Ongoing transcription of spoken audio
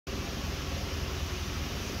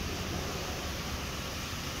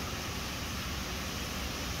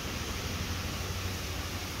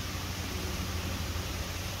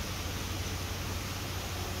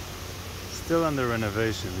still under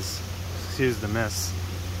renovations. Excuse the mess.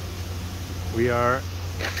 We are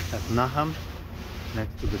at Naham,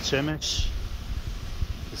 next to the Chemesh.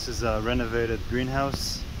 This is a renovated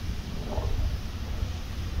greenhouse,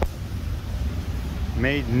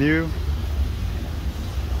 made new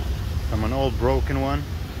from an old broken one.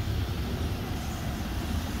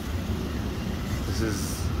 This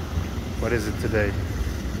is, what is it today?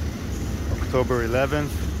 October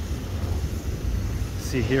 11th.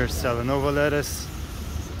 See here, Salanova lettuce,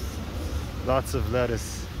 lots of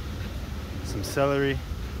lettuce, some celery.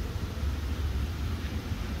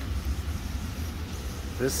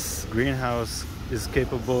 This greenhouse is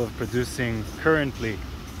capable of producing currently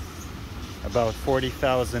about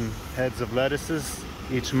 40,000 heads of lettuces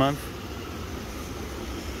each month,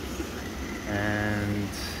 and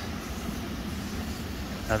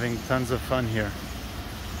having tons of fun here.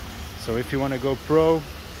 So if you want to go pro,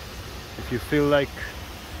 if you feel like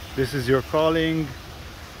this is your calling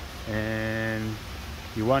and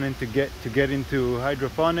you wanted to get into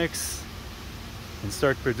hydroponics and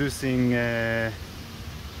start producing the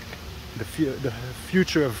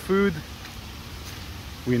future of food,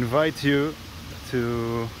 we invite you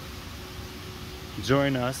to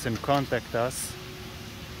join us and contact us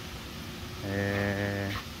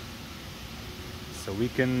so we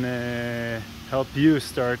can help you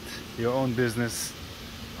start your own business.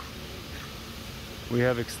 We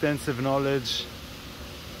have extensive knowledge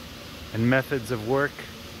and methods of work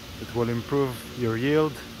that will improve your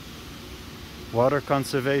yield, water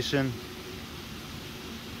conservation,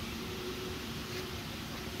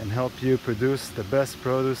 and help you produce the best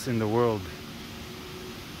produce in the world.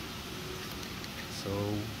 So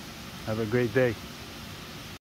have a great day.